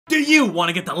Do you want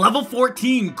to get to level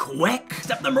 14 quick?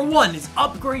 Step number 1 is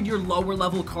upgrade your lower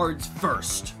level cards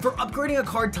first. For upgrading a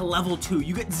card to level 2,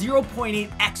 you get 0.8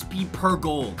 XP per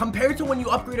gold. Compared to when you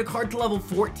upgrade a card to level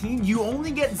 14, you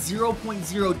only get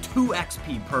 0.02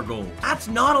 XP per gold. That's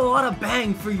not a lot of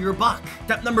bang for your buck.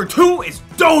 Step number 2 is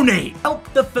donate.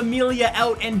 Help the Familia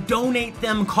out and donate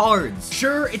them cards.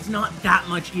 Sure, it's not that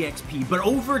much EXP, but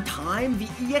over time, the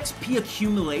EXP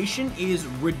accumulation is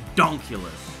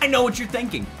redonkulous. I know what you're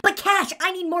thinking. But Cash,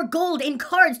 I need more gold in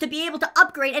cards to be able to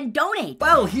upgrade and donate.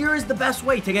 Well, here is the best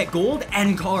way to get gold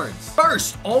and cards.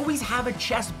 First, always have a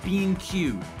chest being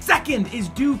queued. Second is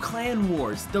do clan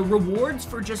wars. The rewards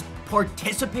for just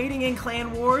participating in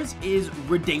clan wars is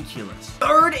ridiculous.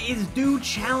 Third is do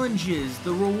challenges.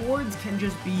 The rewards can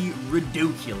just be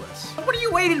ridiculous. What are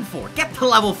you waiting for? Get to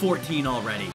level 14 already.